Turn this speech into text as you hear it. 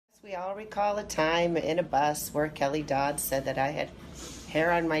We all recall a time in a bus where Kelly Dodd said that I had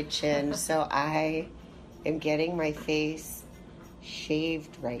hair on my chin, so I am getting my face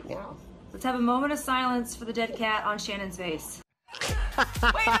shaved right now. Let's have a moment of silence for the dead cat on Shannon's face.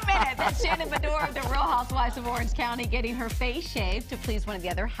 Wait a minute, that's Shannon Beador of the Real Housewives of Orange County getting her face shaved to please one of the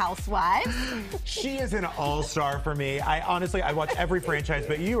other housewives. She is an all-star for me. I honestly watch every franchise,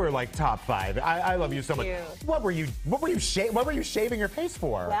 but you are like top 5. I love you so much. What were you shaving your face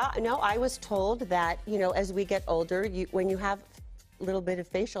for? Well, no, I was told that, you know, as we get older, when you have a little bit of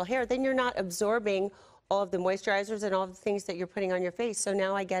facial hair, then you're not absorbing all of the moisturizers and all the things that you're putting on your face. So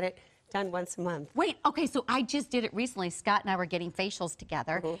now I get it done once a month. Wait, okay, so I just did it recently. Scott and I were getting facials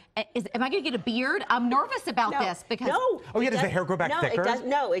together. Am I going to get a beard? I'm nervous about this because... No. Oh, yeah, does the hair grow back thicker?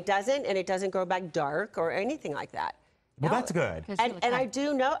 No, it doesn't, and it doesn't grow back dark or anything like that. Well, that's good. And I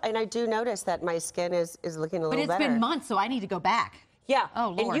do notice that my skin is looking a little better. But it's been months, so I need to go back. Yeah. Oh,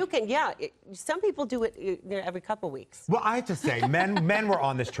 Lord. And you can, some people do it every couple weeks. Well, I have to say, men were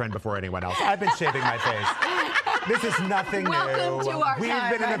on this trend before anyone else. I've been shaving my face. This is nothing Welcome new. To our We've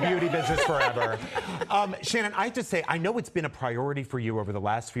time, been in the beauty business forever. Shannon, I have to say, I know it's been a priority for you over the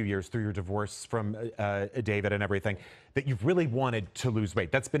last few years through your divorce from David and everything, that you've really wanted to lose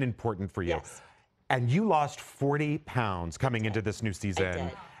weight. That's been important for you. Yes. And you lost 40 pounds coming into this new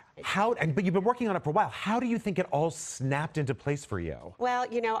season. But you've been working on it for a while. How do you think it all snapped into place for you?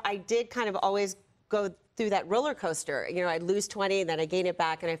 Well, you know, I did kind of always go through that roller coaster. You know, I'd lose 20 and then I gain it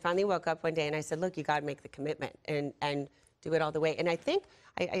back. And I finally woke up one day and I said, look, you got to make the commitment and do it all the way. And I think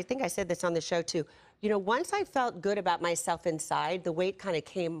I said this on the show too. You know, once I felt good about myself inside, the weight kind of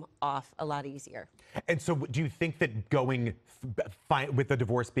came off a lot easier. And so do you think that going with the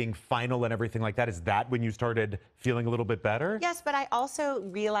divorce being final and everything like that, is that when you started feeling a little bit better? Yes, but I also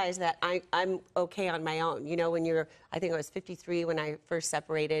realized that I'm okay on my own. You know, I think I was 53 when I first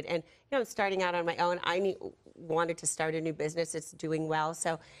separated, and, you know, starting out on my own, wanted to start a new business. It's doing well.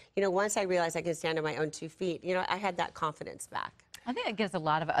 So, you know, once I realized I could stand on my own 2 feet, you know, I had that confidence back. I think it gives a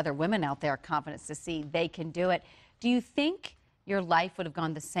lot of other women out there confidence to see they can do it. Do you think your life would have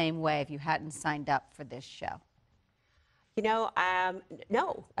gone the same way if you hadn't signed up for this show? You know,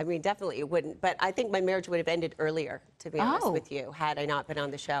 no. I mean, definitely it wouldn't. But I think my marriage would have ended earlier, to be honest with you, had I not been on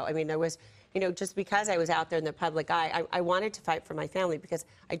the show. I mean, there was, you know, just because I was out there in the public eye, I wanted to fight for my family because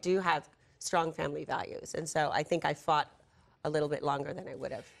I do have strong family values. And so I think I fought a little bit longer than I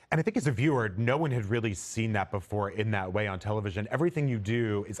would have. And I think as a viewer, no one had really seen that before in that way on television. Everything you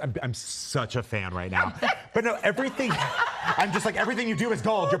do is, I'm such a fan right now. But no, everything, I'm just like, everything you do is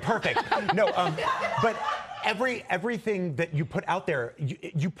gold. You're perfect. No, but everything that you put out there,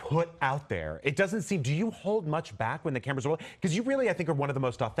 you put out there. It doesn't seem, do you hold much back when the cameras roll? Because you really, I think, are one of the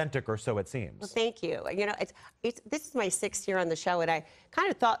most authentic, or so it seems. Well, thank you. You know, this is my 6th year on the show, and I kind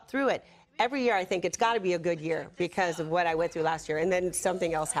of thought through it. Every year I think it's got to be a good year because of what I went through last year, and then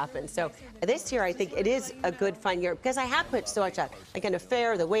something else happened. So this year I think it is a good, fun year because I have put so much out, like an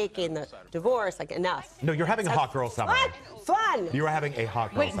affair, the weight gain, the divorce, like enough. No, you're having a hot girl summer. What? Fun. You are having a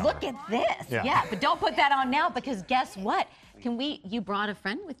hot girl Wait, summer. look at this. Yeah, but don't put that on now because guess what? You brought a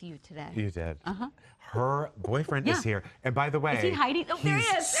friend with you today. You did. Her boyfriend is here. And by the way, is he hiding? Oh, there he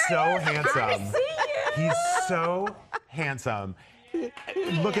is. So handsome. I see you. He's so handsome.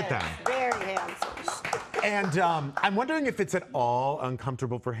 Look at them. Very handsome. And I'm wondering if it's at all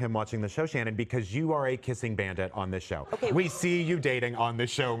uncomfortable for him watching the show, Shannon, because you are a kissing bandit on this show. Okay. We see you dating on this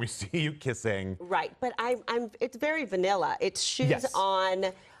show. We see you kissing. Right, but it's very vanilla. It's shoes on.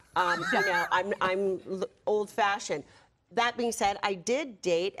 You know, I'm old-fashioned. That being said, I did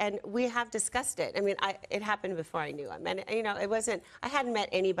date, and we have discussed it. I mean, it happened before I knew him, and you know, I hadn't met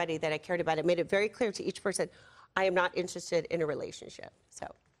anybody that I cared about. It made it very clear to each person, I am not interested in a relationship. So.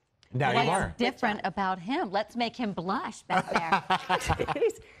 Now you are. What's different about him? Let's make him blush back there.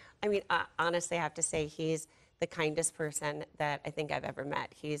 I mean, honestly, I have to say he's the kindest person that I think I've ever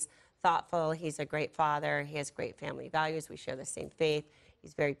met. He's thoughtful. He's a great father. He has great family values. We share the same faith.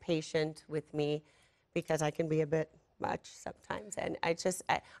 He's very patient with me because I can be a bit much sometimes. And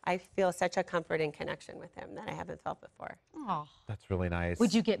I feel such a comfort and connection with him that I haven't felt before. Oh, that's really nice.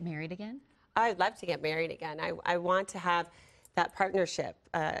 Would you get married again? I'd love to get married again. I want to have that partnership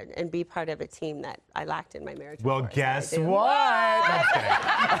and be part of a team that I lacked in my marriage. Well, before, guess so what?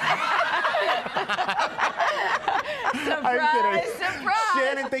 Surprise, surprise.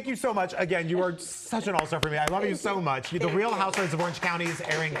 Shannon, thank you so much. Again, you are such an all-star for me. I love you so much. The Real Housewives of Orange County is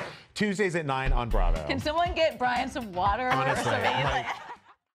airing Tuesdays at 9 on Bravo. Can someone get Brian some water Honestly, or something?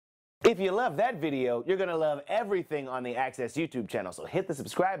 If you love that video, you're going to love everything on the Access YouTube channel. So hit the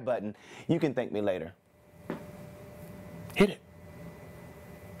subscribe button. You can thank me later. Hit it.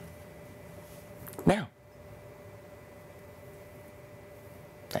 Now.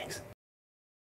 Thanks.